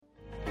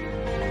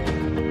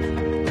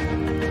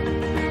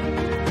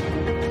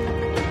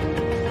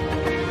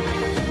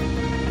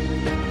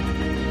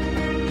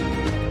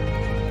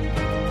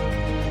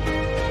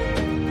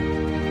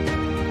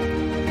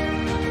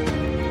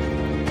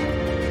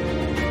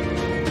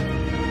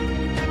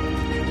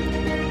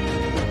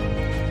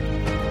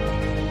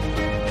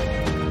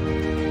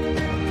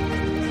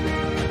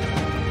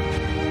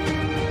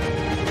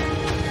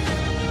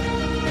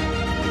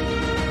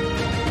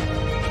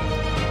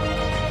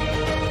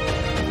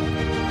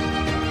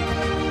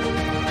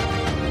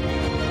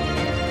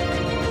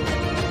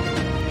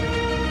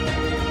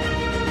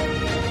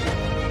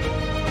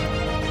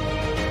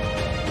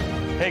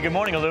Hey, good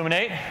morning,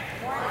 Illuminate.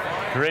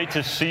 Great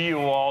to see you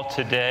all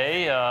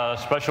today.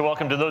 Special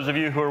welcome to those of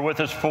you who are with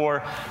us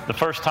for the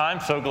first time.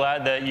 So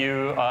glad that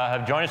you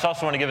have joined us.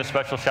 Also want to give a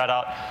special shout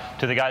out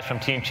to the guys from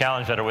Team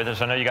Challenge that are with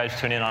us. I know you guys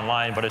tune in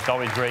online, but it's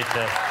always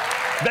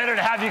better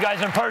to have you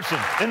guys in person,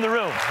 in the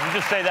room. You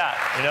just say that,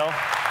 you know.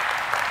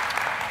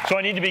 So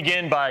I need to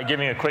begin by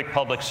giving a quick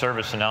public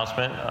service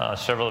announcement.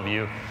 Several of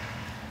you,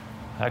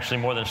 actually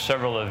more than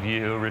several of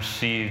you,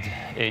 received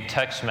a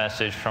text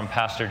message from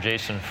Pastor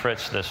Jason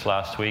Fritz this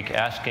last week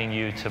asking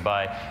you to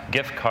buy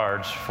gift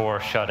cards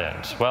for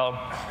shut-ins. Well,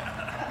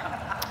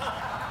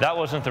 that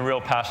wasn't the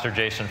real Pastor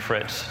Jason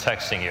Fritz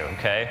texting you,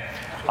 okay?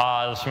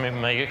 Let's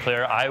make it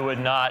clear. I would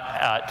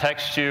not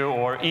text you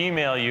or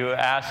email you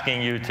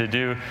asking you to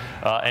do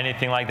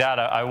anything like that.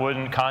 I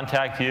wouldn't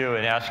contact you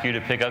and ask you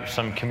to pick up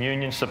some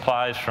communion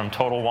supplies from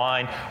Total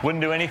Wine.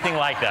 Wouldn't do anything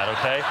like that,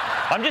 okay?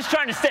 I'm just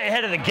trying to stay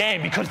ahead of the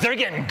game because they're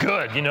getting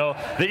good, you know.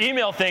 The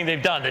email thing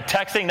they've done, the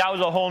texting, that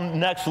was a whole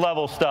next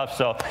level stuff.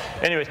 So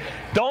anyways,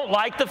 don't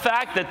like the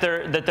fact that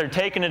they're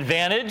taking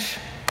advantage,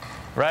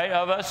 right,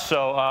 of us.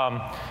 So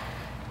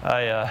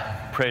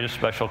I prayed a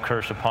special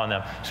curse upon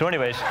them. So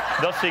anyways,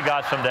 they'll see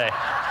God someday.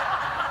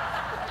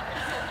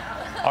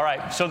 All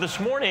right, so this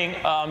morning,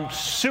 I'm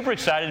super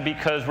excited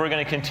because we're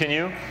going to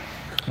continue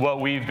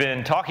what we've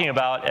been talking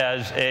about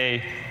as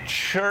a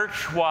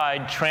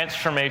church-wide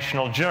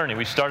transformational journey.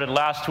 We started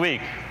last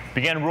week,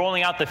 began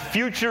rolling out the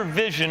future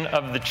vision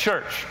of the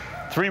church.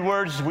 3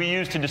 words we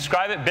use to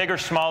describe it: bigger,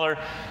 smaller,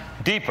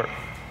 deeper.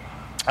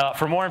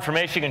 For more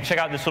information, you can check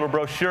out this little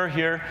brochure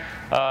here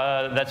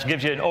that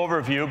gives you an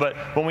overview. But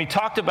when we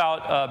talked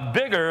about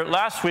bigger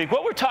last week,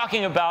 what we're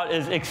talking about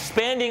is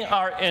expanding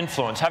our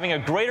influence, having a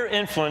greater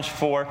influence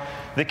for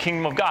the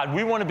kingdom of God.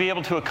 We want to be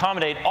able to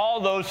accommodate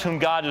all those whom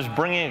God is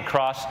bringing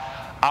across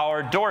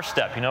our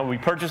doorstep. You know, we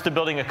purchased a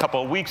building a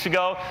couple of weeks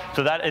ago,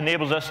 so that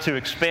enables us to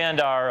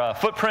expand our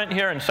footprint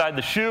here inside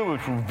the shoe,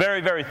 which we're very,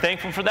 very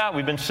thankful for that.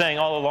 We've been saying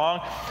all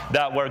along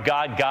that where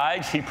God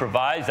guides, He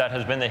provides. That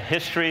has been the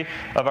history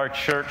of our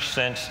church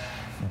since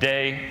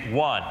day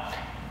one.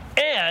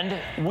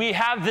 And we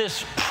have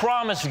this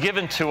promise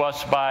given to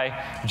us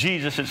by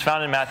Jesus. It's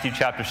found in Matthew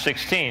chapter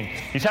 16.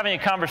 He's having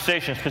a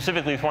conversation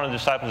specifically with one of the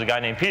disciples, a guy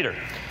named Peter.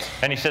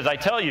 And he says, I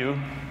tell you,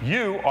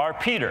 you are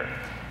Peter.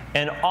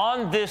 And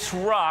on this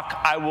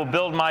rock I will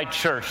build my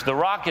church. The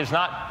rock is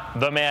not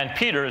the man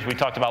Peter, as we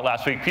talked about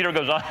last week. Peter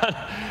goes on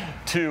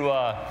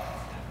to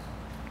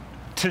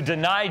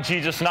deny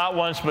Jesus not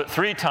once but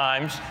 3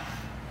 times.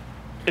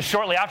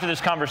 Shortly after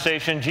this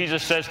conversation,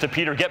 Jesus says to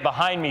Peter, get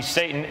behind me,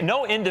 Satan.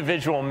 No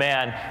individual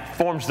man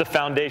forms the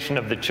foundation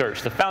of the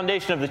church. The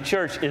foundation of the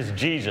church is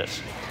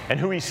Jesus and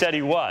who He said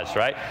He was,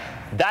 right?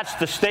 That's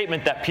the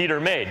statement that Peter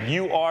made.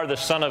 You are the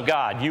Son of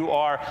God. You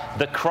are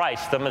the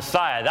Christ, the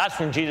Messiah. That's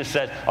when Jesus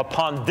said,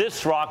 upon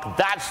this rock,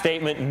 that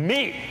statement,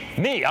 me,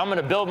 I'm going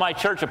to build my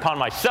church upon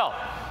myself.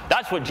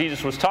 That's what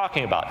Jesus was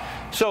talking about.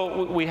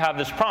 So we have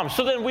this promise.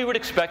 So then we would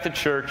expect the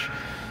church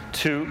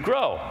to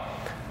grow.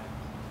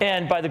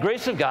 And by the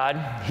grace of God,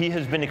 He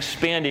has been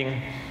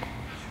expanding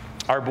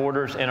our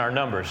borders and our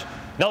numbers.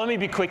 Now let me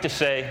be quick to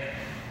say,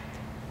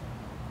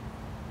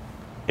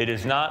 it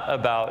is not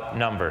about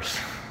numbers.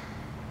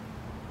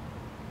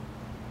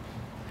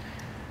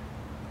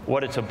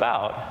 What it's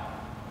about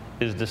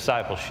is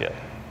discipleship.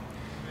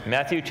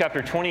 Matthew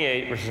chapter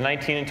 28, verses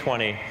 19 and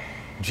 20,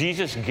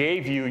 Jesus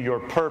gave you your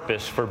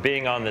purpose for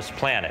being on this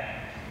planet.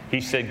 He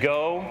said,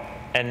 go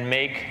and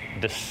make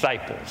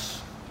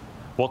disciples.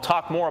 We'll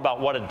talk more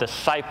about what a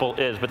disciple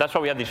is, but that's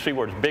why we have these 3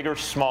 words: bigger,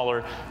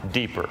 smaller,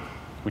 deeper.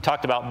 We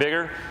talked about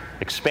bigger,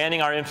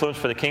 expanding our influence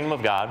for the kingdom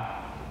of God.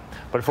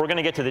 But if we're going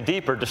to get to the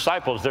deeper,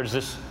 disciples, there's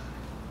this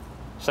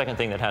second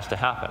thing that has to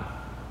happen.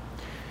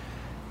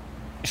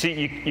 See,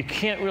 you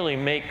can't really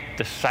make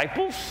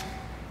disciples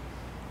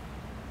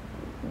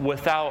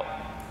without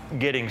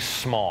getting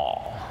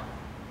small.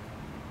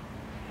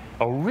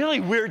 A really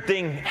weird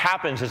thing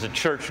happens as a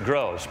church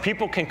grows.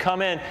 People can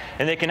come in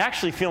and they can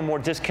actually feel more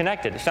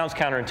disconnected. It sounds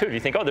counterintuitive. You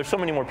think, oh, there's so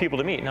many more people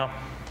to meet. No,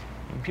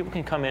 people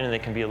can come in and they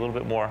can be a little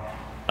bit more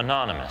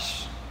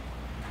anonymous.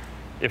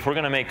 If we're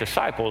going to make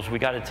disciples, we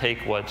got to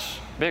take what's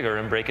bigger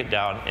and break it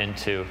down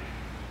into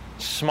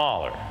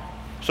smaller.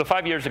 So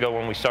 5 years ago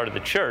when we started the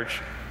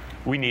church,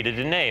 we needed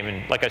a name.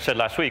 And like I said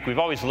last week, we've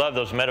always loved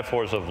those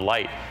metaphors of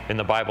light in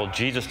the Bible.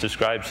 Jesus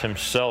describes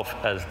Himself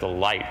as the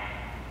light.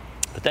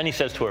 But then He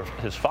says to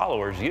His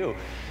followers,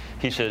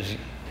 He says,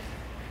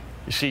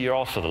 you see, you're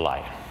also the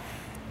light.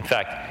 In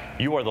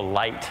fact, you are the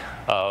light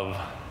of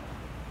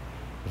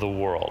the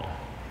world.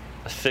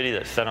 A city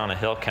that's set on a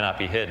hill cannot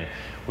be hidden.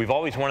 We've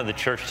always wanted the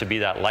church to be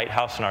that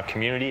lighthouse in our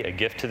community, a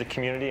gift to the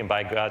community, and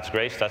by God's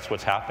grace, that's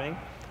what's happening.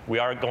 We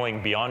are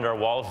going beyond our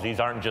walls.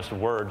 These aren't just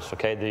words,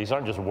 okay? These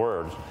aren't just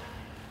words.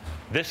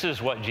 This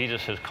is what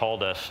Jesus has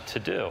called us to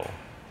do.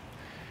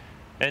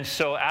 And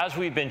so as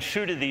we've been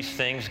true to these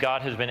things,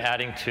 God has been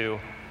adding to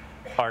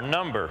our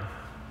number.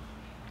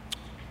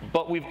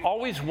 But we've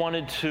always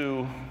wanted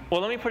to,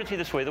 well, let me put it to you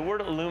this way. The word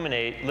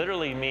illuminate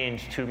literally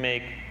means to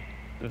make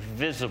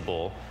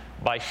visible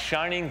by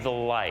shining the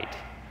light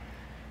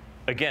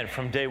again,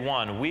 from day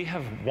one, we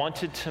have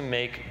wanted to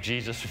make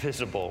Jesus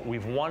visible.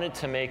 We've wanted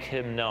to make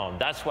him known.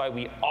 That's why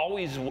we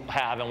always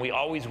have and we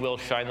always will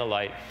shine the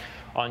light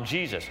on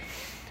Jesus.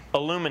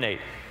 Illuminate.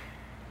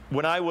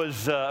 When I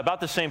was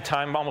about the same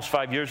time, almost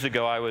 5 years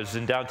ago, I was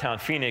in downtown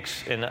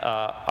Phoenix, and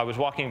I was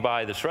walking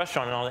by this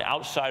restaurant, and on the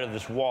outside of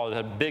this wall, it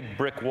had a big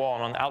brick wall,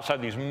 and on the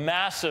outside, these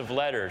massive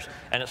letters,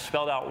 and it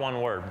spelled out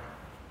one word.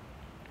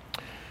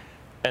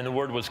 And the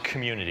word was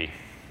community.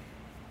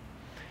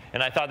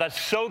 And I thought, that's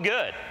so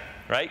good,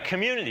 right?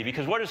 Community,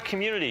 because what is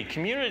community?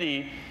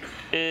 Community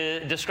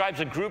describes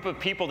a group of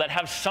people that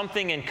have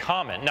something in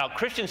common. Now,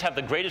 Christians have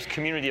the greatest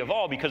community of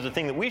all because the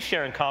thing that we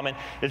share in common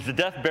is the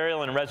death,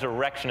 burial, and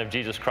resurrection of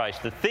Jesus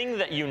Christ. The thing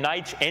that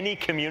unites any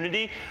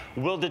community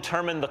will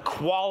determine the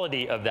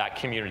quality of that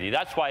community.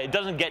 That's why it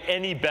doesn't get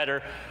any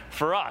better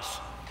for us.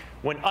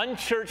 When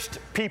unchurched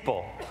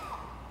people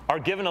are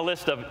given a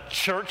list of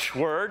church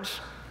words,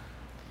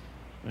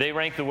 they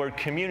rank the word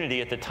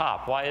community at the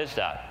top. Why is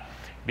that?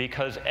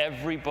 Because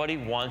everybody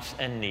wants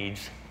and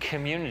needs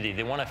community.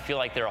 They want to feel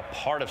like they're a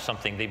part of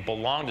something. They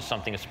belong to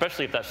something,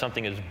 especially if that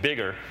something is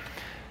bigger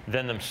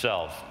than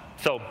themselves.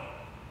 So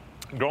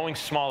growing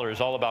smaller is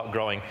all about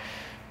growing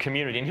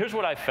community. And here's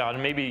what I found,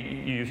 and maybe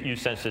you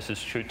sense this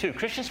is true too.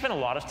 Christians spend a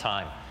lot of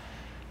time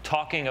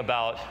talking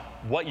about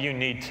what you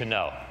need to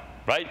know,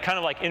 right? Kind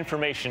of like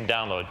information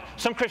download.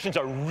 Some Christians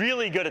are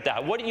really good at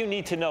that. What you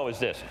need to know is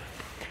this.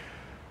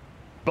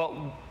 But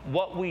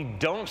what we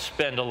don't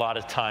spend a lot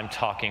of time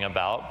talking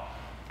about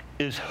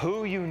is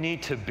who you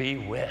need to be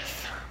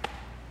with.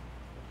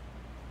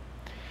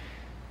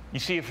 You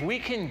see, if we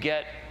can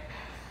get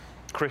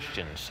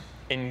Christians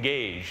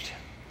engaged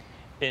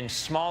in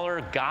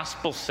smaller,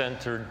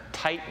 gospel-centered,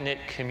 tight-knit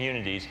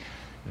communities,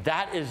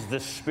 that is the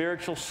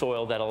spiritual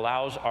soil that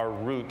allows our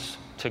roots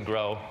to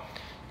grow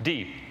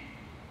deep.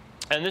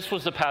 And this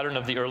was the pattern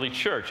of the early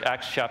church,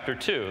 Acts chapter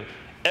 2.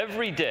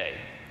 Every day,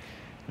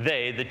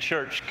 the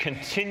church,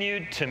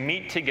 continued to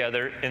meet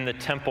together in the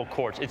temple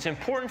courts. It's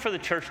important for the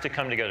church to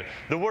come together.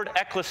 The word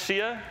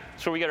ecclesia,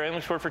 that's where we get our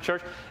English word for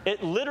church,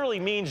 it literally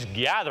means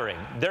gathering.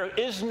 There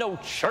is no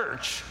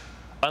church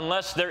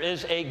unless there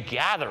is a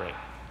gathering.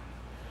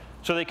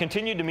 So they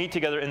continued to meet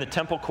together in the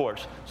temple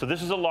courts. So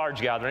this is a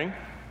large gathering.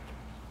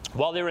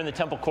 While they were in the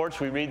temple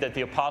courts, we read that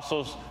the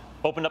apostles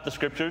opened up the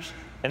scriptures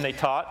and they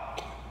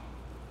taught.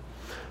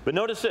 But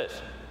notice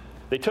this.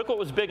 They took what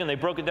was big and they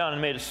broke it down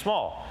and made it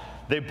small.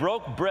 They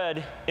broke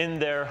bread in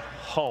their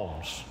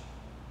homes.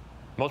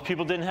 Most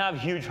people didn't have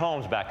huge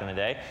homes back in the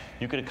day.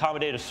 You could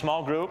accommodate a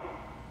small group,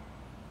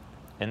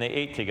 and they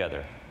ate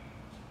together.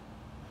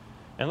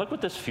 And look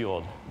what this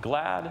fueled.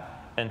 Glad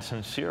and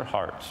sincere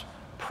hearts,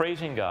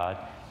 praising God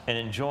and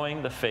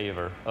enjoying the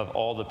favor of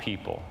all the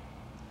people.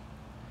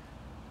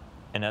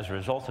 And as a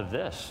result of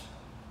this,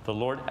 the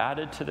Lord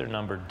added to their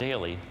number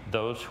daily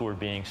those who were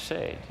being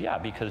saved. Yeah,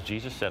 because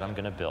Jesus said, I'm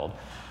going to build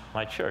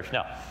my church.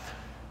 Now,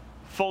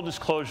 full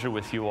disclosure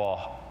with you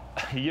all,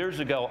 years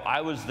ago, I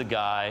was the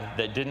guy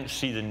that didn't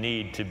see the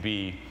need to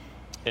be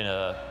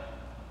in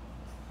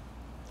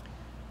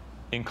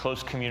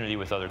close community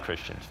with other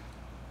Christians.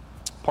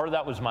 Part of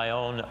that was my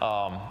own,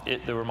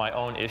 there were my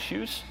own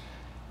issues,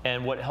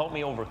 and what helped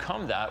me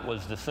overcome that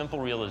was the simple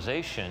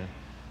realization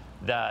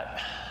that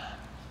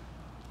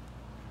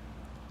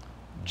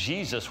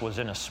Jesus was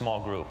in a small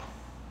group.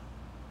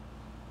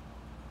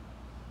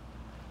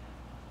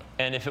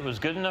 And if it was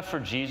good enough for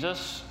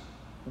Jesus,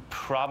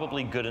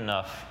 probably good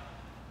enough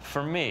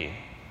for me.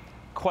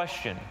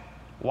 Question,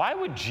 why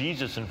would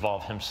Jesus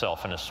involve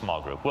himself in a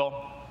small group?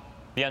 Well,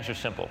 the answer is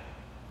simple.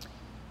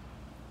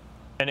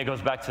 And it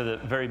goes back to the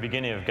very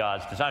beginning of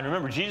God's design.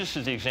 Remember, Jesus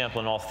is the example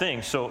in all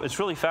things. So it's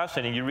really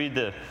fascinating. You read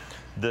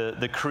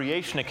the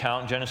creation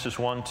account, Genesis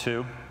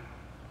 1:2.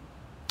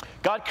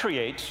 God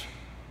creates,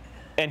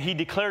 and he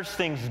declares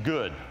things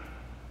good.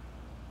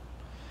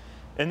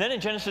 And then in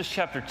Genesis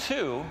chapter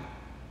 2,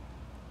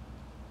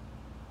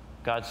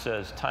 God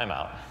says, time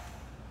out.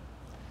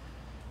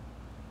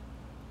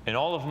 In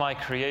all of my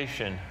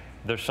creation,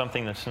 there's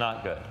something that's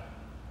not good.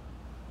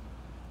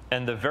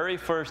 And the very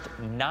first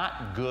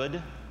not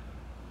good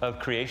of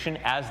creation,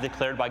 as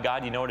declared by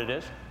God, you know what it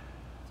is?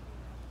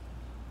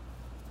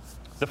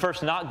 The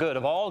first not good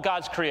of all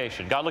God's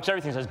creation. God looks at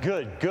everything and says,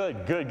 good,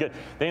 good, good, good.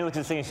 Then he looks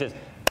at this thing and says,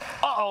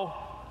 uh-oh,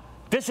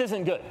 this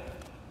isn't good.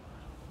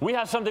 We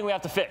have something we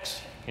have to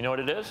fix. You know what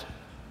it is?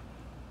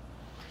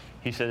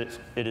 He said,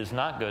 it is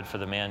not good for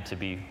the man to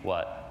be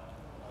what?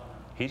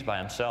 He's by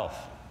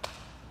himself.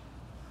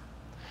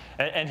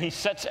 And he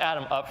sets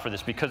Adam up for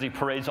this because he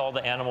parades all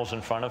the animals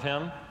in front of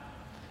him,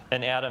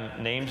 and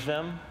Adam names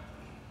them.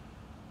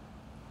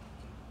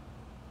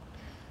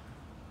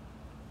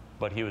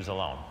 But he was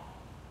alone.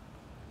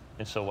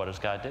 And so what does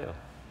God do?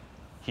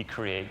 He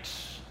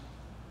creates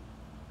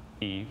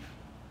Eve,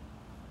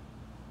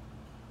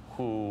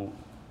 who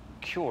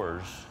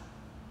cures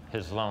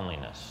his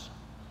loneliness.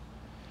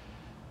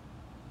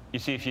 You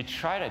see, if you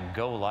try to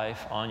go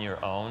life on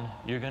your own,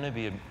 you're going to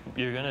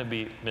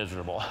be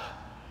miserable.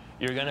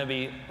 You're going to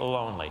be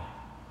lonely.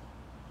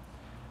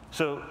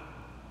 So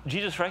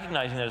Jesus,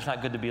 recognizing that it's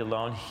not good to be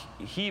alone,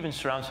 he even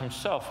surrounds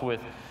himself with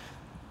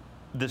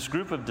this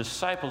group of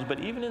disciples. But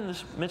even in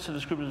the midst of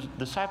this group of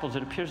disciples,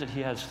 it appears that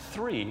he has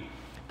three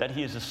that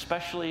he is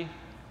especially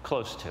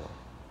close to.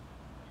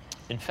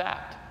 In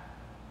fact,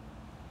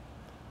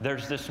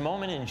 there's this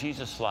moment in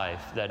Jesus'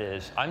 life that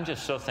is, I'm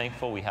just so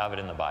thankful we have it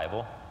in the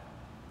Bible,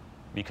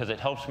 because it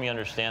helps me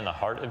understand the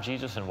heart of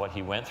Jesus and what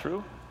he went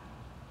through.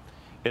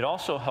 It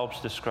also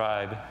helps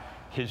describe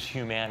his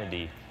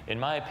humanity, in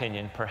my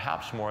opinion,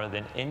 perhaps more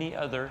than any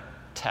other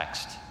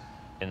text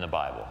in the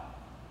Bible.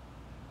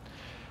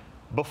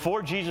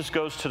 Before Jesus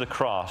goes to the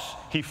cross,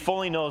 he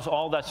fully knows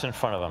all that's in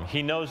front of him.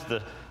 He knows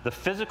the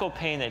physical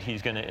pain that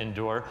he's going to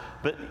endure,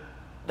 but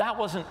that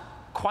wasn't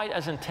quite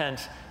as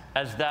intense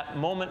as that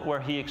moment where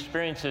he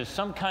experiences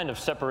some kind of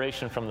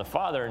separation from the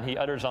Father, and he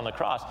utters on the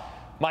cross,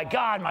 my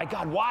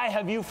God, why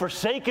have you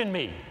forsaken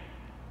me?"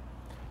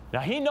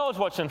 Now, he knows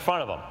what's in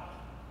front of him.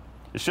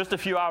 It's just a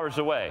few hours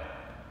away.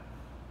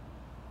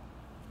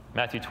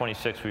 Matthew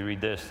 26, we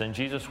read this, "Then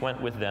Jesus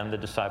went with them, the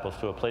disciples,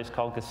 to a place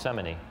called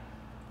Gethsemane.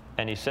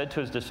 And he said to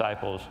his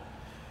disciples,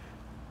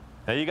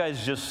 now you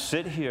guys just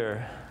sit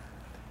here,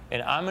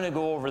 and I'm going to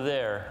go over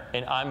there,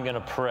 and I'm going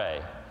to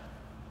pray.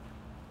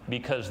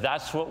 Because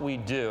that's what we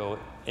do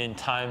in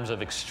times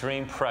of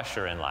extreme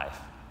pressure in life."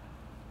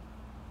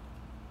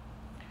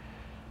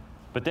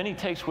 But then he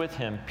takes with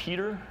him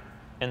Peter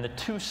and the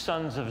two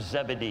sons of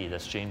Zebedee,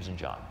 that's James and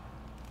John.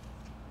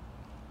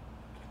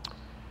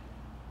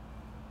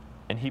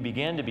 And he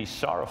began to be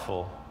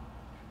sorrowful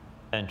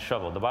and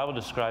troubled. The Bible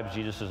describes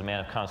Jesus as a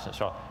man of constant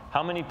sorrow.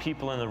 How many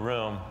people in the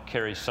room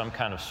carry some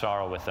kind of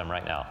sorrow with them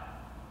right now?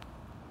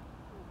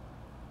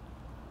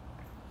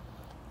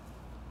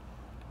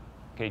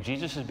 Okay,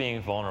 Jesus is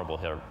being vulnerable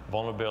here.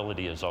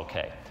 Vulnerability is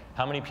okay.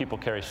 How many people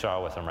carry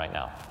sorrow with them right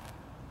now?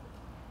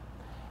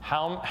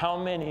 How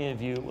many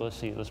of you, let's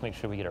see, let's make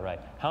sure we get it right.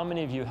 How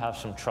many of you have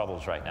some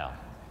troubles right now?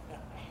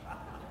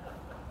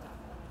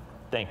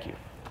 Thank you.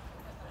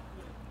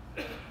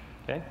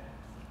 Okay?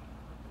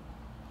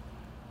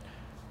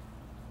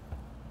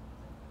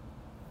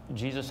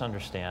 Jesus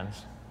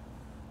understands.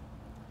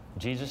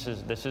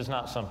 This is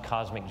not some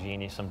cosmic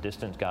genie, some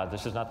distant God.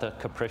 This is not the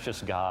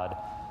capricious God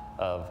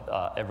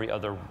of every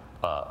other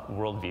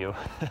worldview,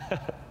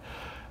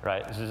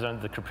 right? This is not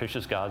the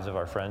capricious gods of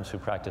our friends who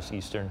practice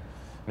Eastern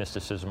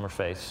mysticism or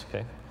faiths,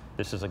 okay?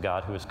 This is a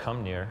God who has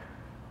come near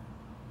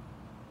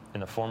in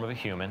the form of a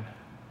human,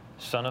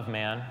 Son of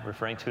Man,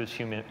 referring to his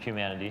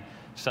humanity,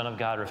 Son of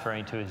God,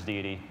 referring to his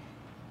deity.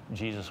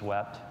 Jesus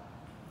wept.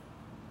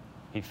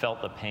 He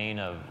felt the pain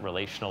of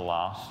relational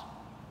loss.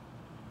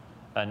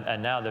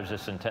 And now there's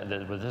this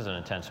is an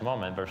intense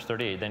moment. Verse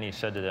 38, then he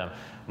said to them,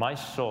 my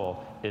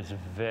soul is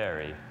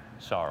very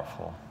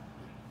sorrowful.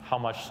 How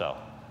much so?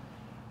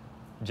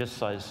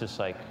 It's just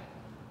like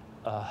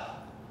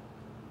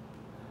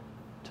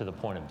to the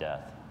point of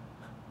death.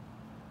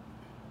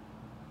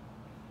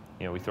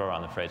 You know, we throw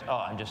around the phrase,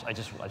 I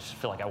just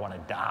feel like I want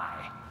to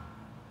die.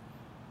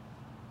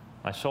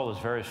 My soul is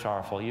very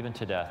sorrowful, even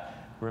to death.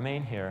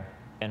 Remain here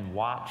and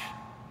watch.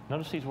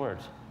 Notice these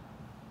words.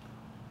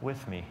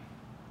 With me.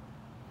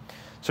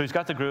 So he's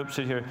got the group,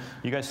 sit here.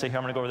 You guys stay here.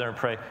 I'm going to go over there and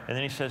pray. And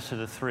then he says to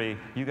the three,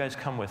 you guys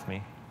come with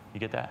me. You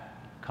get that?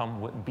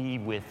 Be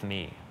with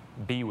me.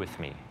 Be with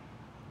me.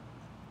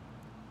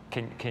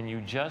 Can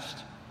you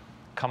just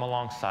come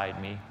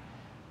alongside me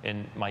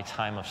in my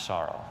time of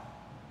sorrow?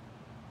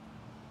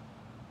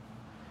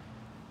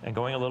 And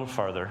going a little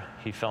farther,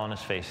 he fell on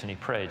his face and he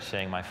prayed,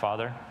 saying, my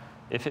Father,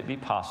 if it be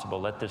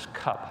possible, let this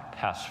cup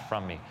pass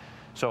from me.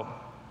 So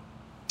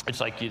it's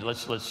like,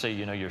 let's say,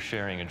 you're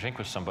sharing a drink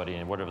with somebody,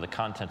 and whatever the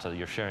contents of it,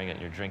 you're sharing it,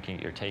 you're drinking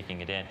it, you're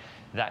taking it in.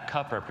 That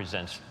cup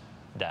represents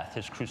death,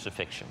 his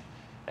crucifixion.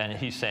 And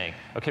he's saying,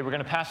 okay, we're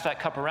going to pass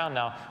that cup around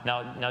now.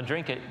 Now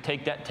drink it,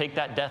 take that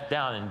death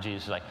down. And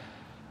Jesus is like,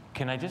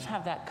 can I just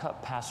have that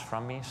cup pass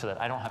from me so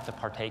that I don't have to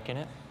partake in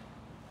it?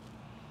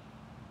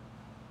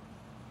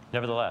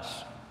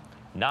 Nevertheless,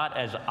 not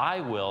as I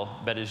will,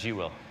 but as you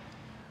will.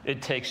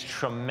 It takes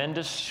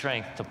tremendous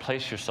strength to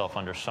place yourself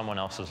under someone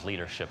else's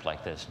leadership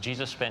like this.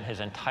 Jesus spent his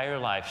entire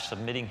life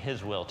submitting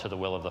his will to the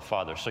will of the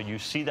Father. So you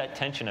see that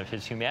tension of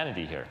his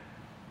humanity here.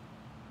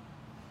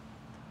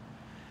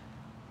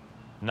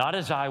 Not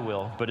as I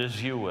will, but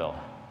as you will.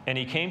 And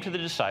he came to the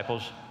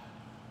disciples,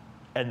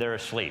 and they're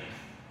asleep.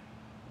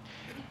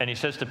 And he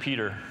says to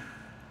Peter,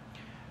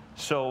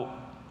 so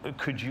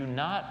could you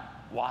not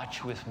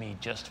watch with me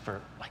just for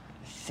like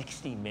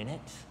 60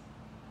 minutes?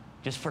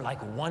 Just for like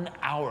 1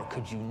 hour,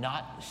 could you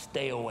not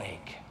stay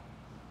awake?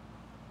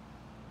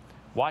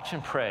 Watch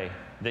and pray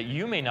that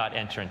you may not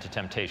enter into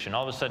temptation.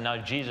 All of a sudden now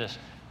Jesus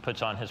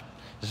puts on his,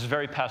 this is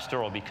very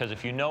pastoral, because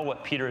if you know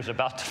what Peter is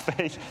about to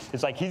face,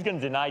 it's like he's going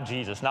to deny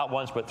Jesus, not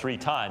once but 3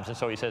 times. And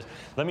so he says,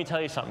 let me tell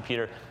you something,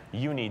 Peter,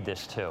 you need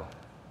this too.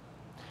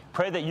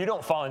 Pray that you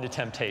don't fall into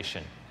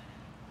temptation.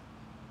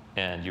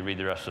 And you read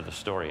the rest of the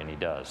story, and he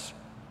does.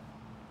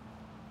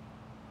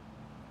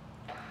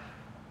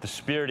 The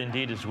spirit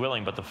indeed is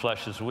willing, but the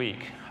flesh is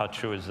weak. How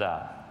true is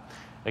that?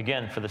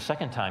 Again, for the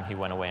second time, he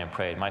went away and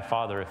prayed, "My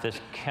Father, if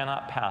this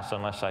cannot pass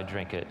unless I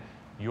drink it,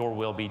 your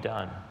will be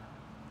done."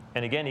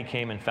 And again, he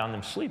came and found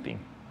them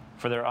sleeping,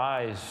 for their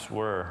eyes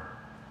were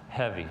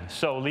heavy.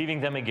 So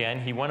leaving them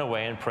again, he went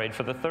away and prayed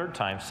for the third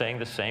time, saying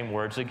the same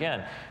words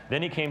again.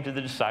 Then he came to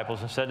the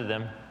disciples and said to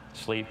them,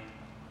 "Sleep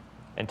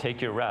and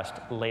take your rest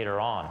later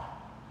on.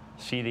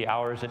 See, the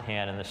hour is at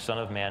hand, and the Son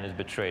of Man is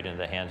betrayed into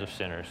the hands of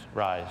sinners.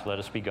 Rise, let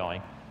us be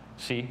going.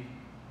 See,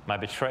 my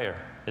betrayer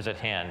is at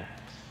hand."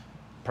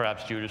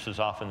 Perhaps Judas is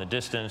off in the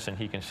distance, and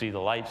he can see the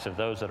lights of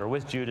those that are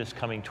with Judas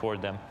coming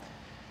toward them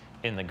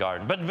in the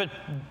garden. But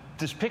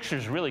this picture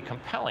is really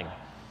compelling,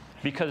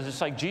 because it's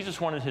like Jesus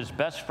wanted his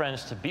best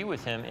friends to be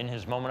with him in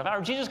his moment of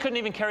hour. Jesus couldn't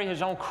even carry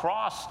his own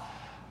cross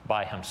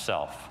by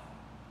himself.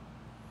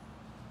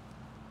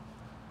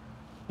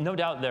 No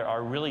doubt there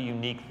are really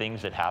unique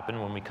things that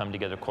happen when we come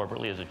together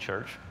corporately as a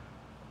church.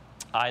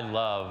 I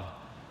love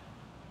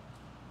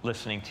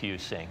listening to you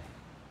sing.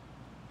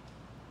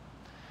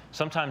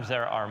 Sometimes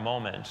there are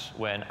moments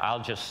when I'll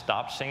just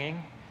stop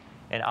singing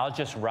and I'll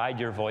just ride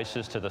your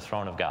voices to the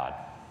throne of God.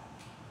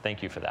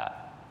 Thank you for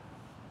that.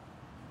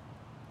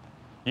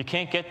 You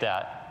can't get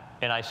that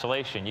in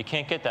isolation. You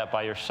can't get that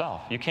by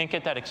yourself. You can't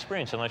get that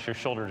experience unless you're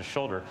shoulder to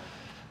shoulder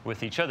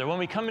with each other. When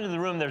we come into the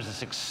room, there's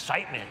this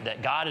excitement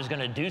that God is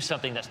going to do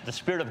something, that the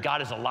Spirit of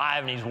God is alive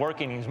and he's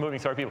working, he's moving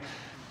through our people.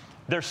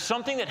 There's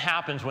something that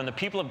happens when the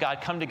people of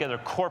God come together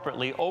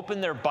corporately,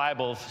 open their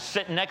Bibles,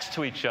 sit next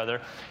to each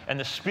other, and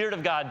the Spirit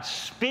of God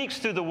speaks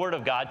through the Word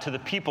of God to the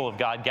people of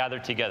God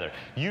gathered together.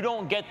 You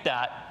don't get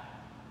that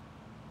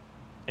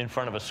in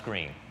front of a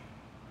screen.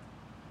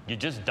 You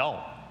just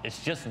don't.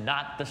 It's just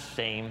not the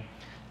same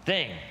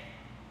thing.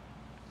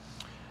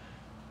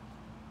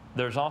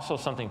 There's also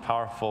something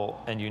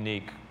powerful and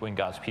unique when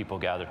God's people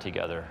gather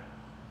together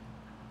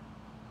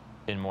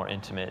in more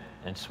intimate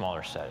and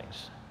smaller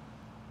settings.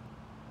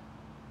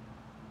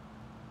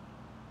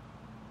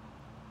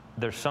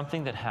 There's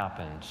something that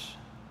happens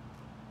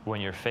when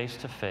you're face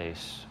to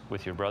face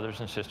with your brothers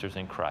and sisters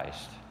in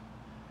Christ.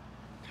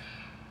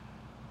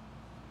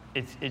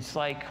 It's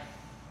like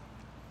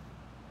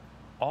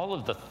all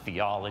of the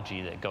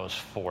theology that goes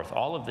forth,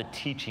 all of the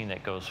teaching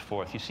that goes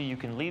forth. You see, you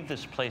can leave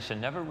this place and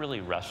never really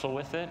wrestle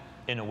with it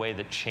in a way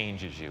that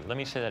changes you. Let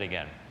me say that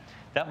again.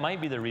 That might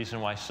be the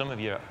reason why some of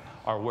you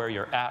are where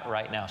you're at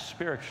right now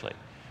spiritually,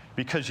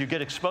 because you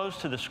get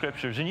exposed to the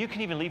scriptures, and you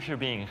can even leave here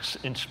being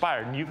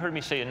inspired. And you've heard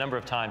me say a number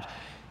of times,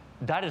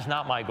 that is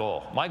not my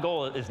goal. My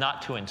goal is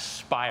not to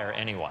inspire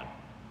anyone.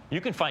 You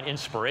can find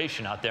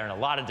inspiration out there in a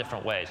lot of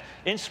different ways.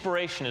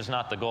 Inspiration is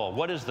not the goal.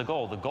 What is the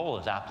goal? The goal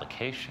is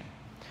application.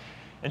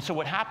 And so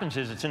what happens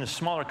is it's in a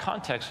smaller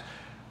context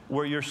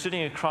where you're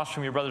sitting across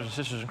from your brothers and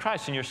sisters in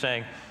Christ, and you're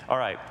saying, all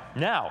right,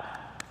 now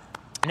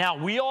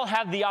we all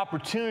have the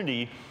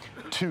opportunity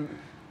to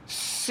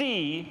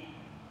see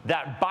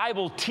that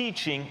Bible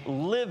teaching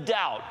lived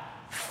out,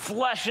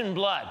 flesh and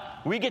blood.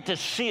 We get to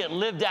see it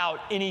lived out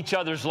in each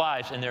other's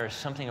lives, and there is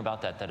something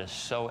about that that is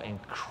so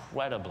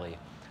incredibly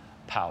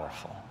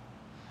powerful.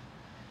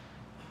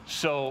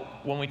 So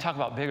when we talk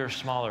about bigger,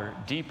 smaller,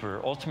 deeper,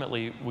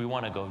 ultimately we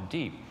want to go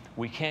deep.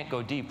 We can't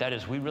go deep. That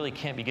is, we really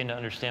can't begin to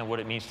understand what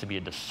it means to be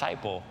a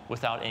disciple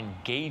without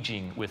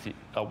engaging with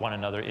one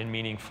another in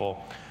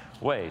meaningful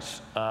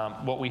ways.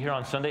 What we hear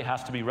on Sunday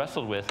has to be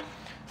wrestled with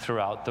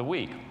throughout the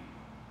week.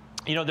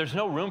 You know, there's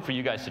no room for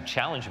you guys to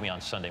challenge me on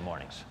Sunday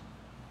mornings.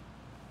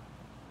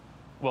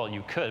 Well,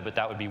 you could, but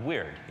that would be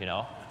weird, you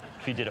know,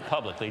 if you did it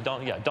publicly.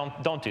 Don't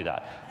do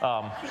that.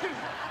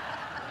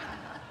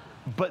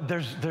 But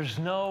there's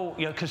no,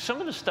 you know, because some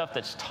of the stuff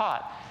that's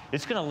taught,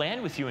 it's going to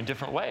land with you in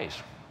different ways.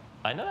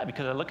 I know that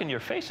because I look into your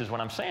faces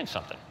when I'm saying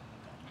something.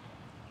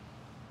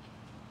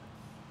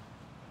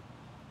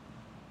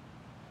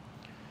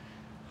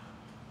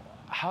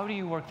 How do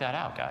you work that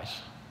out, guys?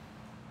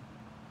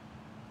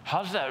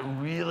 How's that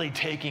really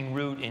taking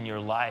root in your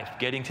life,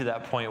 getting to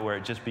that point where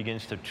it just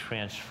begins to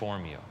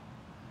transform you?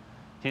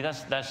 See,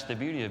 that's the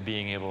beauty of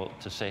being able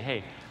to say,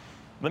 hey,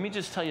 let me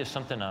just tell you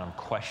something that I'm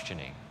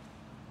questioning,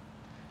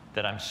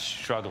 that I'm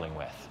struggling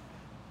with.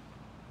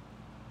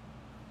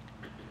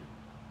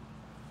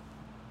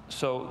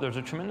 So there's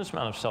a tremendous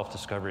amount of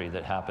self-discovery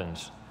that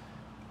happens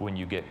when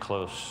you get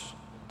close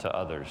to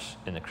others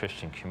in the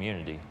Christian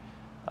community.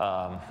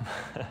 I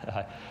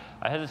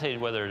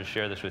hesitated whether to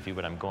share this with you,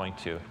 but I'm going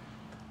to.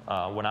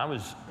 When I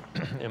was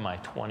in my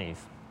 20s,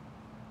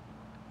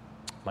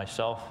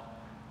 myself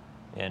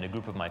and a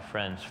group of my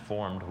friends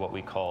formed what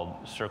we called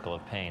Circle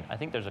of Pain. I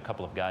think there's a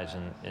couple of guys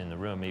in the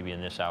room, maybe in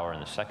this hour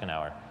and the second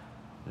hour,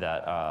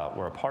 that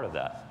were a part of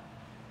that.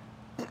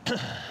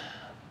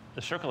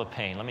 The Circle of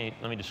Pain, let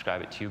me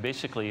describe it to you.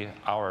 Basically,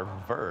 our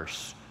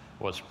verse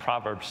was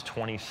Proverbs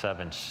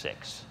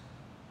 27:6.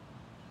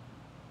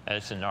 And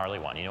it's a gnarly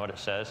one. You know what it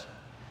says?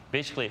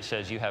 Basically, it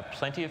says you have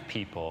plenty of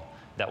people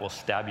that will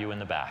stab you in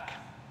the back.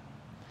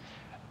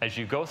 As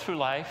you go through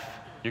life,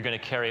 you're going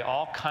to carry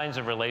all kinds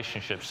of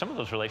relationships. Some of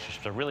those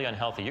relationships are really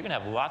unhealthy. You're going to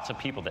have lots of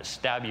people that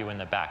stab you in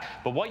the back.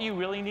 But what you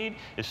really need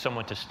is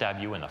someone to stab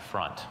you in the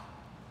front.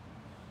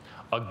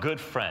 A good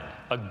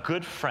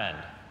friend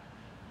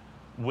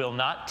will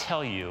not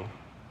tell you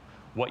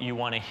what you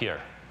want to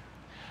hear.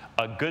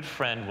 A good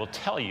friend will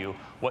tell you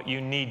what you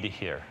need to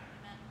hear.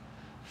 Amen.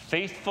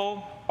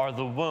 Faithful are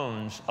the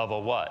wounds of a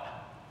what?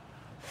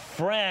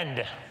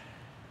 Friend.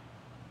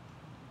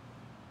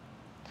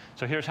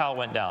 So here's how it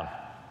went down.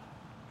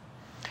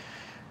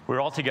 We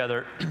were all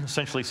together,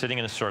 essentially sitting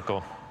in a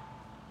circle,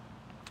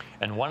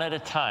 and one at a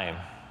time,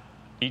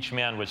 each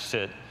man would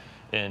sit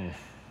in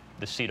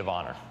the seat of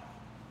honor.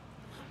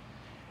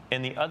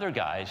 And the other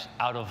guys,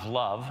 out of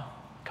love,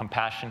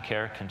 compassion,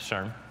 care,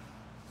 concern,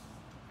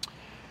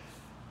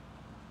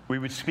 we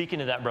would speak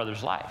into that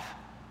brother's life.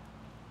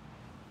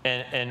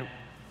 And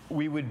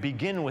we would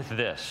begin with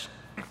this.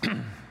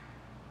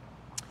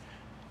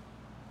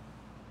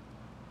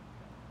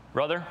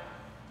 Brother,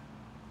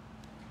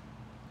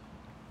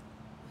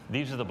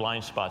 these are the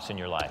blind spots in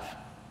your life.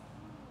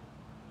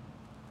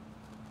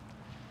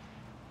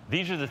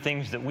 These are the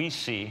things that we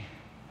see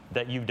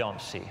that you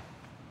don't see.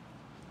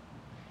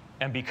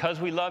 And because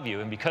we love you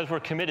and because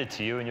we're committed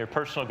to you and your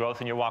personal growth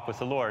and your walk with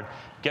the Lord,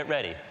 get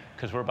ready,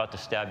 because we're about to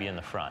stab you in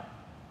the front.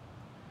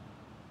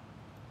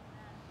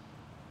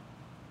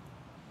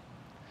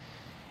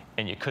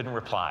 And you couldn't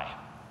reply.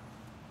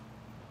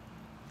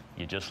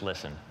 You just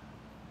listened.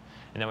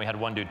 And then we had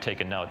one dude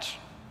taking notes.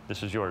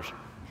 This is yours.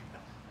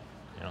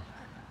 You know.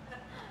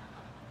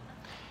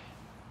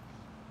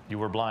 You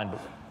were blind,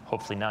 but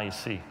hopefully now you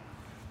see.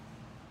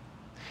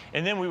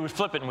 And then we would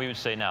flip it and we would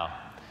say, now,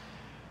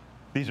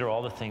 these are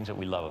all the things that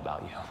we love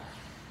about you.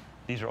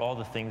 These are all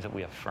the things that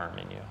we affirm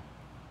in you.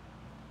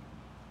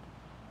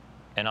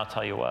 And I'll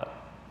tell you what,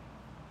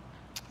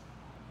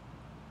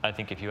 I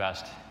think if you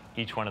asked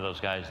each one of those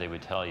guys, they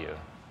would tell you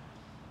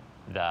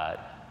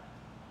that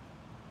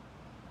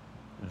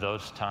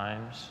those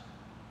times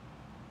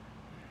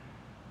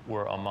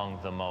were among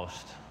the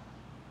most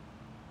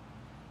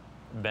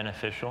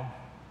beneficial,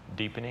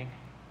 deepening,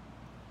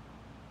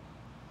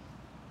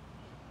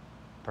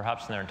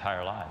 perhaps in their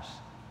entire lives.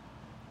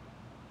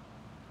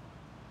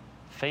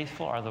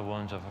 Faithful are the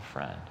wounds of a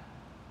friend.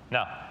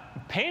 Now,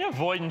 pain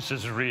avoidance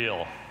is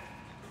real,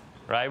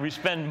 right? We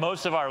spend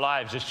most of our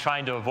lives just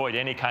trying to avoid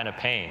any kind of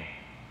pain.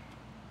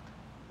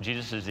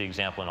 Jesus is the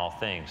example in all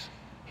things.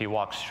 He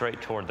walked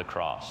straight toward the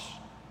cross.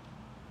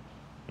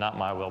 Not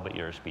my will, but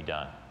yours be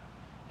done.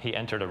 He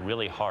entered a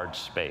really hard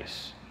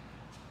space.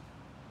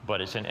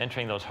 But it's in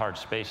entering those hard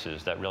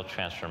spaces that real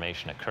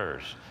transformation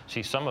occurs.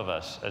 See, some of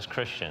us as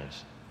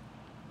Christians,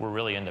 we're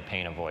really into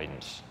pain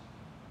avoidance.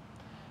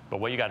 But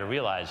what you got to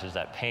realize is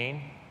that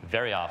pain,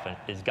 very often,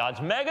 is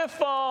God's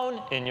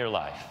megaphone in your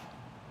life.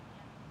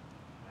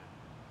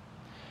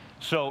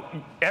 So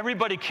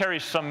everybody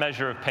carries some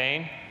measure of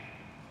pain.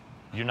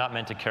 You're not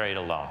meant to carry it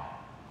alone.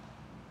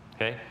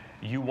 Okay?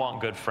 You want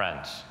good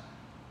friends.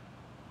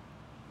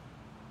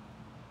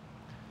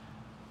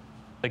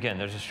 Again,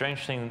 there's a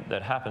strange thing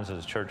that happens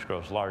as the church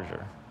grows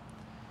larger.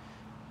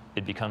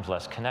 It becomes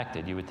less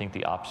connected. You would think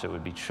the opposite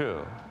would be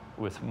true.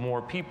 With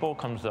more people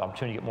comes the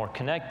opportunity to get more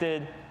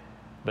connected,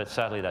 but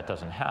sadly that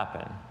doesn't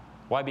happen.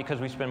 Why? Because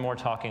we spend more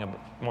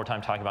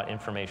time talking about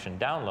information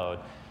download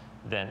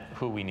than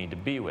who we need to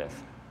be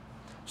with.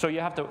 So you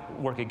have to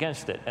work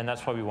against it, and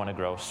that's why we want to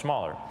grow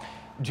smaller.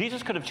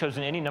 Jesus could have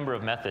chosen any number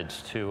of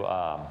methods to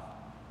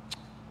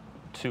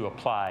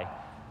apply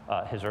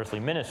his earthly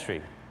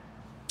ministry.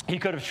 He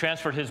could have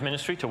transferred his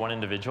ministry to one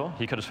individual.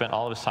 He could have spent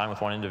all of his time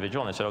with one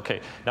individual and said, okay,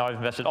 now I've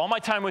invested all my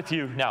time with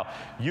you. Now,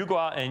 you go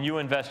out and you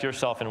invest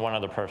yourself in one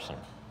other person.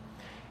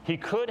 He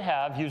could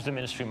have used a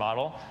ministry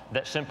model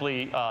that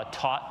simply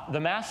taught the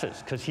masses,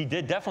 because he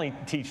did definitely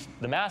teach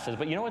the masses.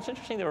 But you know what's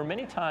interesting? There were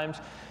many times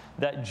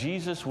that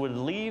Jesus would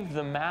leave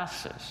the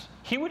masses.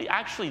 He would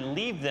actually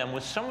leave them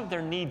with some of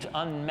their needs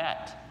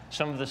unmet.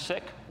 Some of the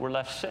sick were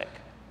left sick.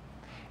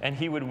 And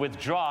he would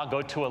withdraw,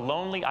 go to a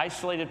lonely,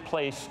 isolated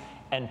place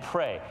and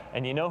pray.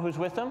 And you know who's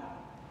with him?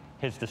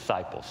 His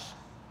disciples.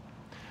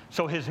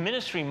 So his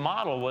ministry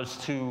model was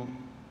to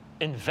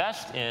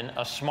invest in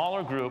a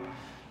smaller group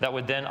that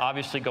would then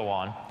obviously go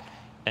on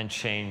and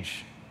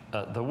change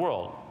the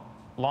world.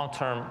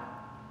 Long-term,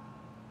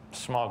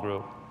 small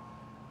group,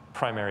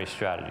 primary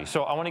strategy.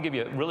 So I want to give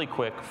you really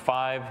quick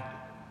 5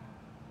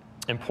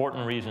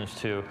 important reasons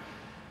to,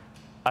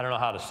 I don't know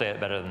how to say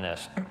it better than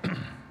this.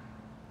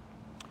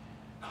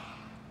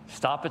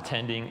 Stop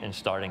attending and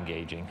start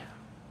engaging.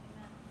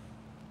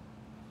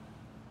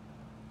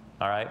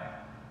 All right?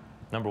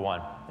 Number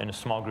 1, in a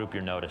small group,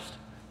 you're noticed.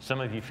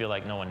 Some of you feel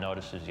like no one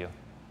notices you.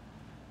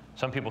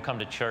 Some people come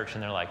to church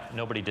and they're like,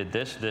 nobody did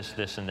this, this,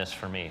 this, and this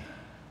for me.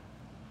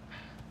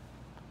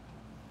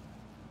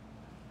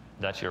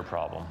 That's your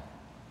problem.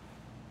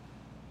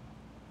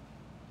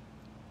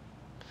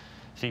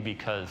 See,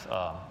 because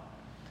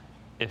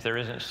if there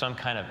isn't some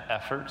kind of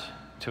effort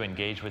to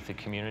engage with the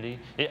community,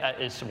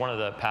 it's one of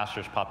the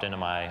pastors popped into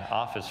my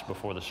office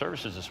before the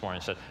services this morning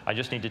and said, I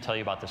just need to tell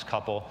you about this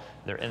couple.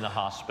 They're in the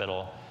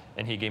hospital.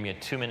 And he gave me a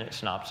 2-minute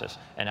synopsis.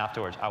 And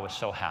afterwards, I was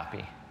so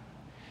happy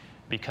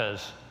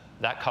because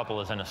that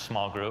couple is in a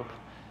small group.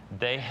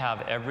 They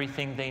have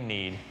everything they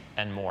need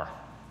and more.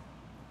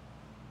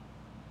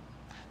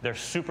 They're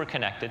super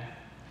connected.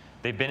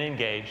 They've been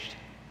engaged.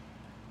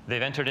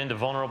 They've entered into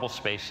vulnerable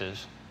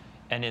spaces.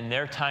 And in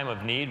their time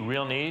of need,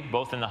 real need,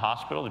 both in the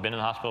hospital, they've been in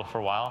the hospital for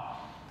a while,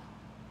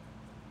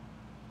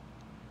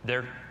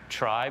 their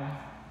tribe,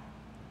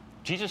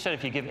 Jesus said,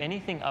 if you give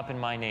anything up in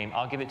my name,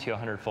 I'll give it to you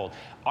 100-fold.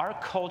 Our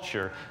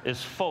culture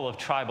is full of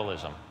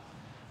tribalism.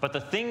 But the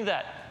thing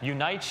that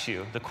unites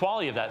you, the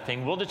quality of that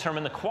thing, will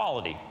determine the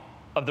quality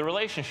of the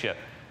relationship.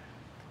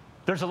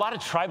 There's a lot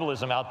of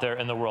tribalism out there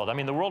in the world. I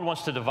mean, the world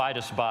wants to divide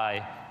us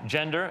by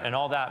gender and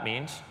all that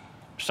means,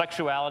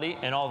 sexuality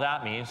and all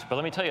that means. But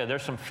let me tell you,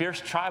 there's some fierce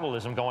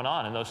tribalism going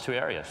on in those two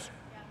areas.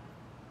 Yeah.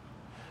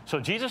 So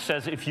Jesus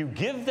says, if you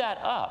give that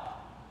up,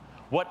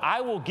 what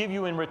I will give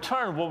you in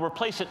return will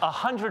replace it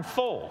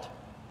 100-fold.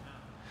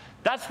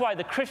 That's why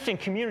the Christian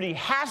community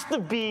has to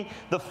be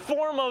the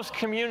foremost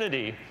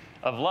community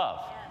of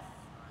love. Yes.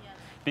 Yes.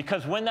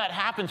 Because when that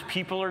happens,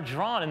 people are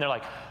drawn and they're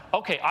like,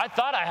 okay, I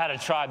thought I had a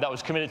tribe that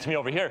was committed to me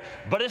over here,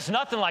 but it's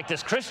nothing like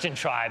this Christian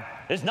tribe.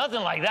 It's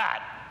nothing like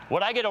that.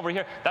 What I get over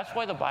here, that's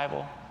why the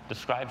Bible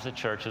describes the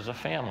church as a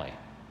family.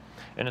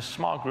 In a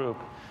small group,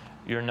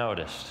 you're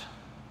noticed.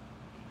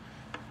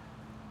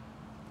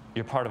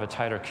 You're part of a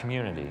tighter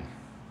community.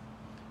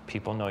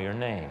 People know your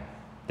name.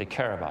 They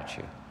care about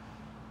you.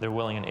 They're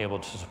willing and able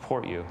to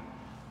support you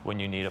when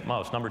you need it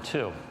most. Number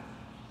two,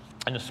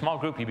 in a small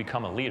group, you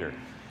become a leader.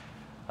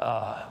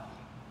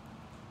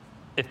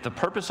 If the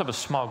purpose of a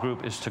small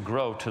group is to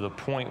grow to the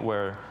point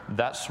where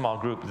that small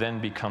group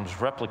then becomes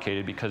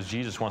replicated because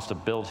Jesus wants to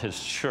build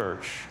his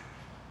church,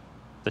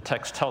 the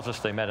text tells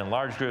us they met in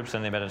large groups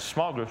and they met in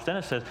small groups, then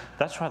it says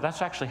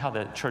that's actually how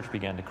the church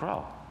began to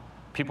grow.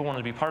 People wanted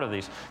to be part of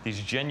these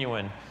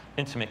genuine,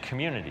 intimate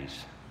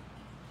communities.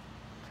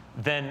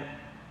 Then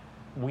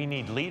we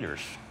need leaders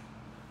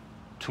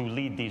to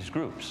lead these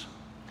groups.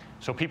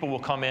 So people will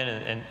come in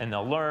and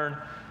they'll learn,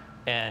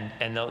 and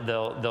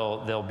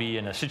they'll be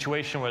in a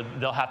situation where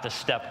they'll have to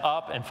step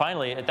up. And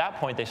finally, at that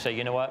point, they say,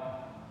 you know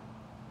what?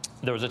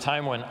 There was a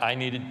time when I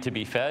needed to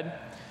be fed,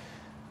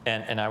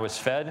 and I was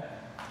fed,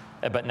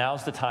 but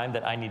now's the time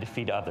that I need to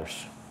feed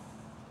others.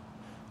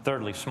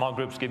 Thirdly, small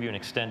groups give you an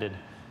extended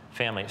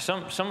family.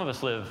 Some of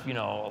us live,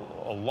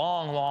 a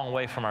long, long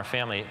way from our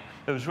family.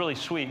 It was really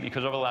sweet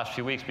because over the last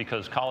few weeks,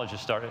 because college is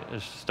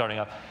starting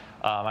up,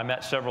 I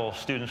met several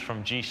students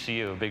from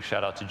GCU. Big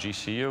shout out to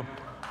GCU.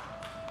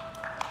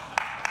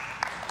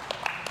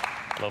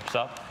 Lopes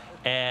up.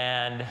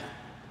 And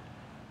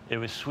it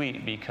was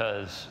sweet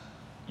because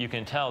you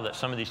can tell that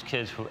some of these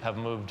kids who have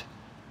moved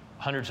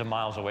hundreds of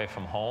miles away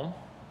from home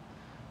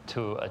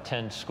to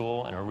attend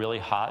school in a really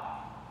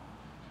hot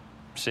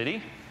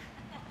city,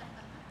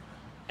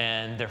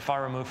 and they're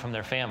far removed from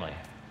their family.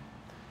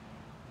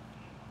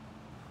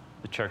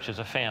 The church is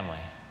a family.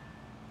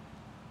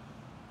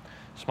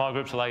 Small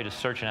groups allow you to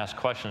search and ask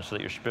questions so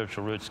that your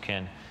spiritual roots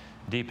can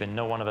deepen.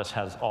 No one of us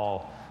has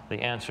all the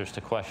answers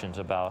to questions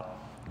about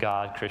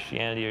God,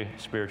 Christianity,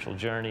 spiritual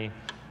journey.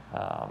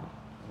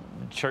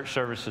 Church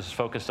services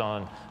focused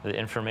on the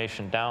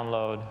information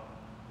download,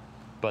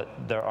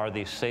 but there are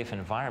these safe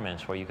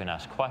environments where you can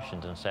ask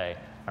questions and say,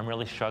 I'm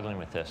really struggling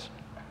with this.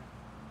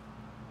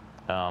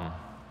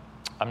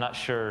 I'm not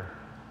sure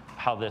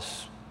how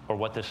this or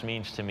what this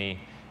means to me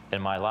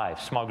in my life.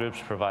 Small groups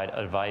provide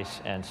advice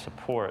and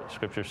support.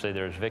 Scriptures say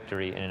there is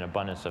victory in an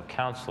abundance of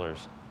counselors.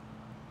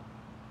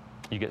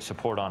 You get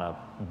support on a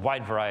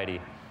wide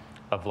variety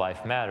of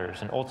life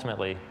matters. And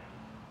ultimately,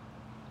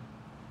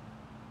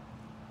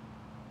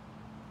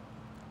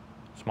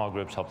 small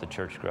groups help the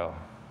church grow.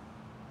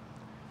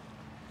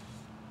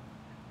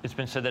 It's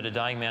been said that a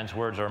dying man's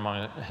words are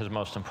among his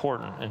most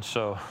important. And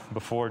so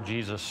before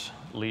Jesus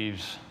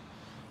leaves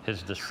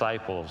his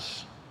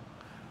disciples,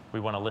 we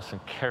want to listen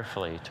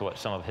carefully to what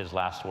some of his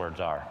last words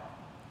are.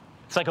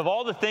 It's like, of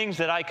all the things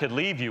that I could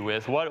leave you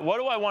with, what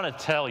do I want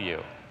to tell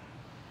you?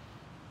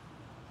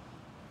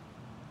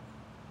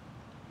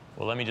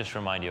 Well, let me just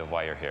remind you of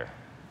why you're here.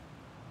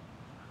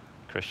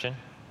 Christian,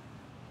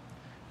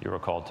 you were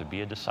called to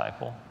be a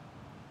disciple,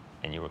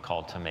 and you were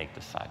called to make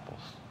disciples.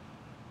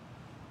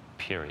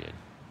 Period.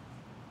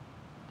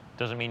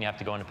 Doesn't mean you have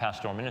to go into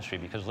pastoral ministry,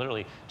 because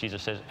literally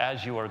Jesus says,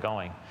 as you're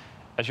going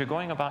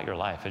about your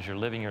life, as you're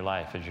living your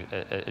life,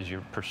 as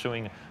you're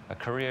pursuing a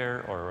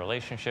career or a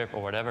relationship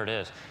or whatever it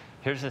is,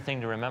 here's the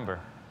thing to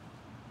remember.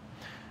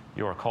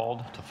 You are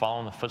called to follow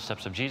in the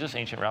footsteps of Jesus.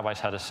 Ancient rabbis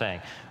had a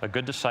saying, a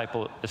good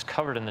disciple is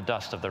covered in the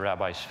dust of the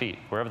rabbi's feet.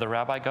 Wherever the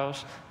rabbi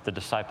goes, the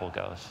disciple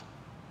goes.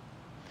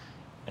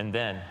 And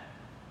then,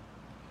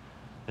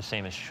 the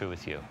same is true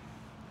with you.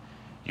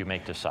 You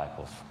make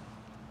disciples.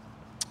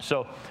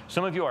 So,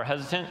 some of you are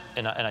hesitant,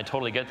 and I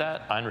totally get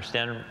that. I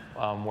understand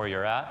where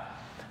you're at.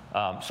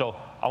 So,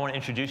 I want to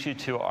introduce you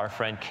to our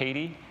friend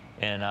Katie,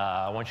 and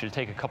I want you to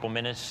take a couple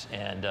minutes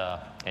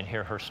and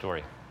hear her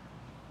story.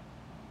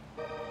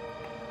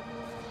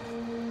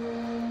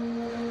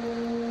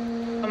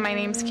 my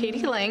name's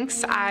Katie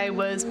Links. I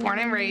was born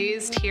and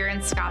raised here in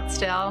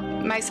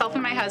Scottsdale. Myself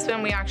and my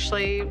husband, we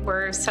actually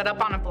were set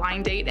up on a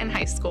blind date in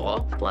high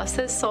school. Bless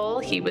his soul,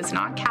 he was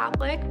not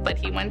Catholic, but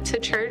he went to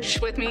church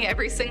with me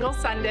every single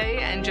Sunday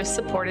and just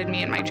supported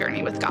me in my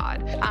journey with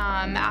God.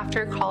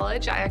 After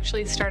college, I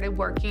actually started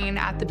working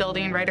at the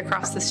building right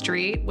across the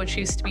street, which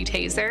used to be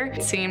Taser.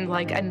 It seemed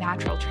like a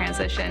natural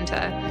transition to,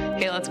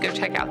 hey, let's go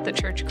check out the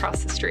church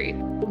across the street.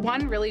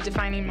 One really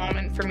defining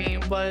moment for me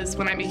was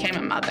when I became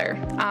a mother.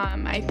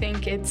 I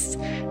think it's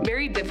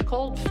very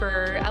difficult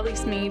for at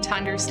least me to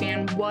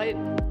understand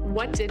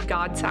what did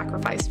God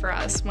sacrifice for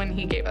us when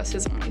he gave us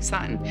his only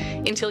son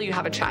until you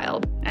have a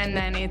child. And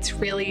then it's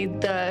really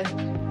the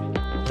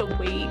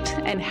weight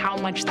and how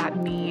much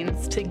that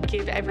means to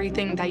give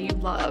everything that you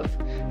love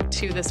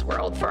to this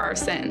world for our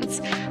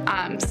sins.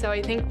 So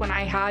I think when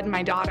I had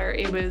my daughter,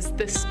 it was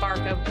this spark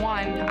of,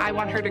 one, I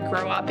want her to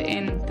grow up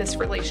in this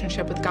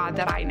relationship with God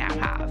that I now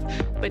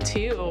have. But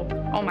two,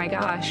 oh my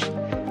gosh,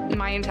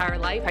 my entire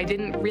life, I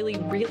didn't really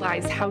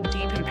realize how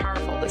deep and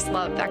powerful this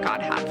love that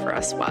God had for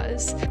us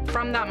was.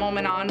 From that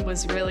moment on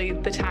was really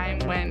the time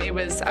when it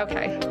was,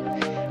 okay,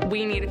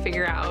 we need to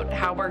figure out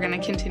how we're going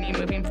to continue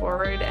moving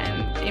forward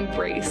and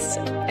embrace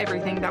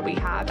everything that we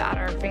have at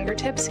our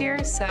fingertips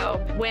here.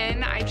 So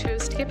when I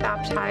chose to get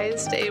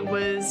baptized, it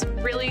was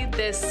really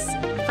this,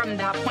 from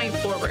that point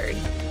forward,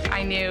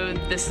 I knew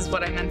this is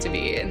what I meant to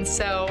be. And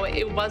so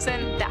it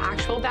wasn't the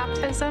actual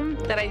baptism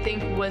that I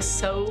think was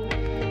so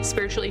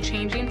spiritually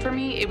changing for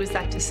me. It was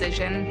that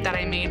decision that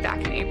I made back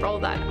in April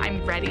that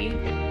I'm ready.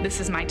 This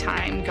is my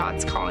time.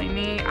 God's calling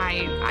me.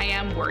 I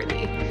am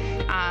worthy.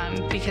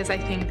 Because I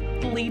think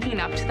leading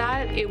up to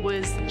that, it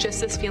was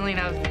just this feeling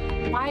of,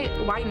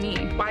 why me?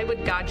 Why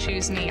would God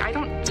choose me? I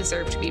don't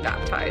deserve to be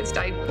baptized.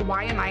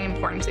 Why am I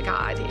important to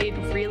God? It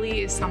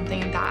really is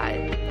something that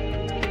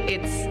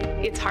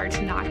it's hard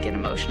to not get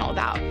emotional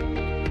about.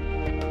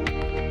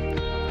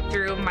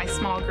 Through my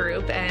small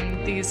group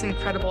and these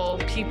incredible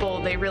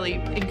people, they really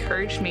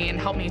encouraged me and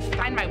helped me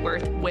find my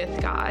worth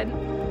with God.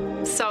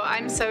 So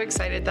I'm so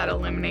excited that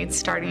Illuminate's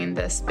starting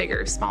this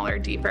bigger, smaller,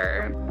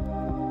 deeper,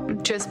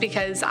 just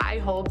because I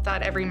hope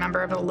that every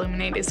member of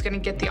Illuminate is going to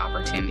get the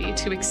opportunity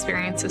to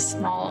experience a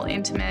small,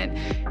 intimate,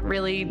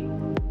 really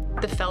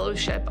the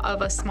fellowship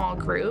of a small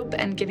group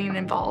and getting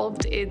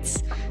involved.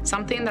 It's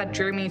something that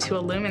drew me to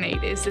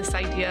Illuminate, is this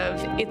idea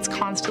of it's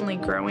constantly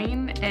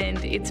growing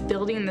and it's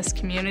building this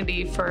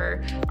community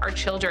for our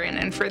children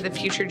and for the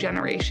future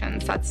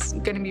generations. That's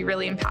going to be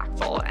really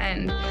impactful.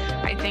 And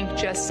I think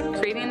just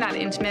creating that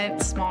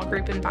intimate small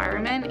group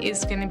environment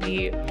is going to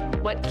be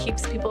what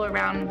keeps people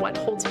around, what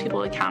holds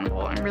people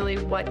accountable, and really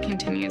what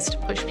continues to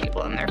push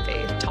people in their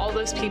faith. To all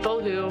those people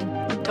who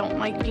don't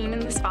like being in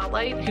the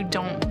spotlight, who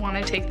don't want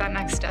to take that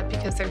next step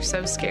because they're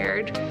so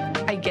scared,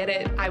 I get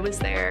it. I was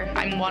there.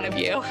 I'm one of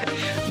you.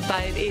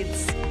 But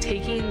it's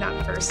taking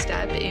that first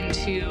step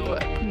into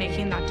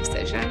making that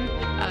decision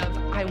of,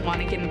 I want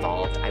to get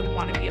involved, I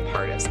want to be a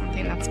part of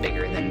something that's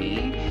bigger than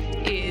me,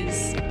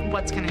 is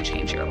what's going to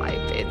change your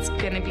life. It's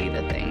going to be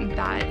the thing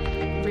that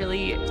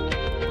really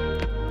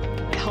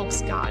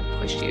helps God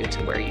push you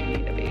to where you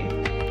need to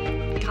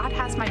be. God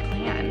has my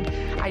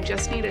plan. I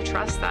just need to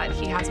trust that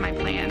he has my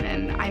plan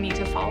and I need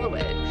to follow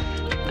it.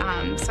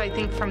 So I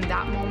think from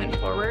that moment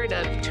forward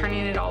of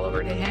turning it all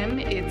over to him,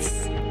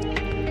 it's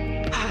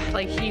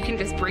like you can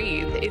just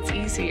breathe. It's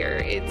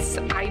easier.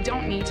 I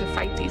don't need to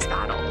fight these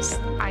battles.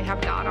 I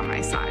have God on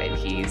my side.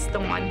 He's the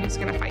one who's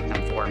going to fight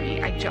them for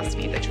me. I just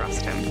need to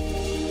trust him.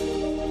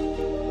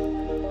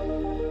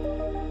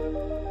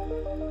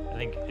 I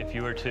think if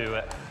you were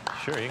to,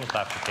 sure, you can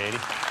clap for Katie.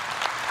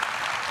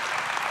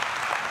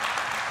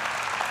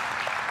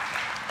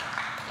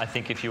 I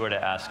think if you were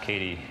to ask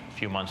Katie a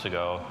few months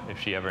ago if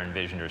she ever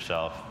envisioned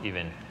herself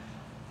even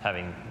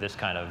having this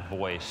kind of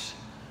voice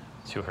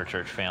to her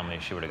church family,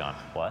 she would have gone,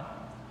 what?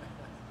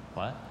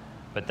 What?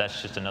 But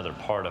that's just another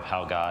part of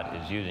how God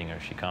is using her.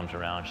 She comes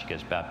around, she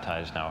gets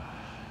baptized. Now,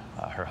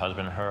 her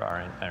husband and her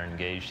are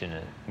engaged in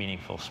a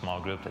meaningful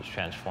small group that's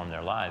transformed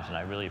their lives, and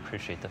I really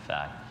appreciate the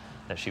fact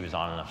that she was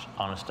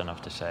honest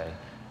enough to say,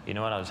 you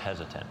know what, I was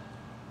hesitant.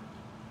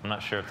 I'm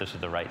not sure if this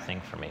is the right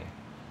thing for me,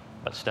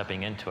 but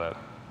stepping into it,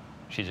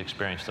 she's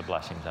experienced the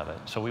blessings of it.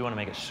 So we want to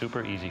make it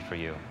super easy for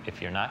you. If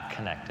you're not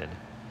connected,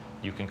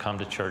 you can come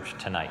to church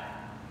tonight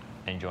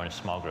and join a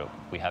small group.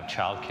 We have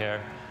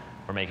childcare.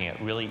 We're making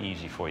it really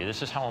easy for you.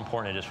 This is how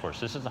important it is for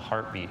us. This is the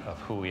heartbeat of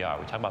who we are.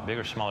 We talk about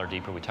bigger, smaller,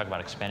 deeper. We talk about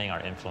expanding our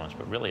influence,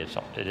 but really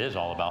it is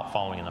all about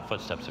following in the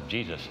footsteps of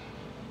Jesus.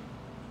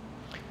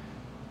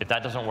 If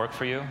that doesn't work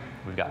for you,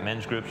 we've got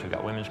men's groups, we've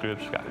got women's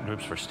groups, we've got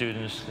groups for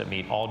students that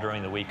meet all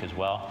during the week as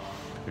well.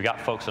 We've got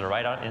folks that are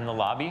right out in the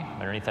lobby,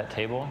 underneath that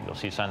table. You'll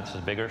see a sign that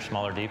says bigger,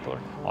 smaller, deeper.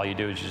 All you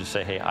do is you just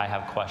say, hey, I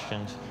have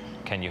questions.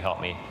 Can you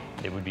help me?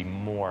 They would be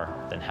more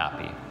than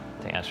happy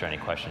to answer any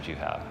questions you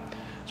have.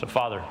 So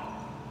Father,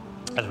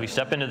 as we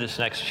step into this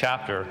next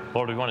chapter,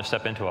 Lord, we want to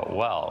step into it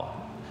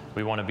well.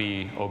 We want to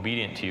be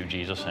obedient to you,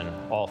 Jesus, in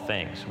all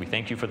things. We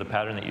thank you for the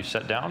pattern that you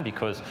set down,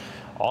 because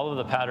all of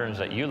the patterns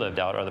that you lived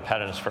out are the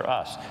patterns for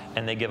us,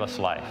 and they give us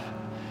life.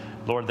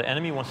 Lord, the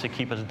enemy wants to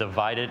keep us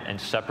divided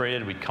and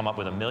separated. We'd come up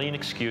with a million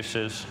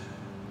excuses.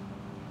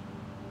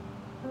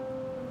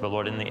 But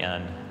Lord, in the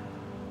end,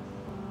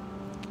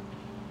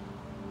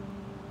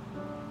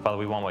 Father,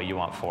 we want what you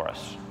want for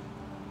us,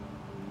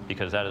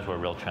 because that is where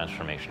real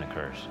transformation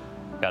occurs.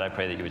 God, I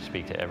pray that you would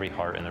speak to every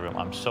heart in the room.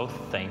 I'm so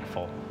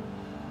thankful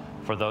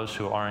for those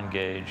who are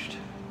engaged,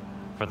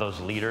 for those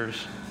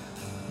leaders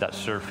that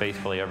serve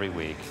faithfully every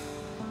week.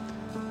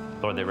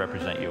 Lord, they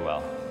represent you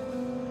well.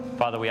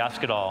 Father, we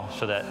ask it all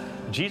so that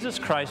Jesus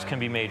Christ can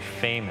be made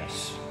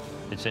famous.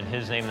 It's in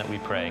his name that we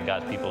pray. And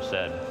God's people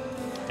said,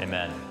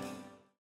 amen.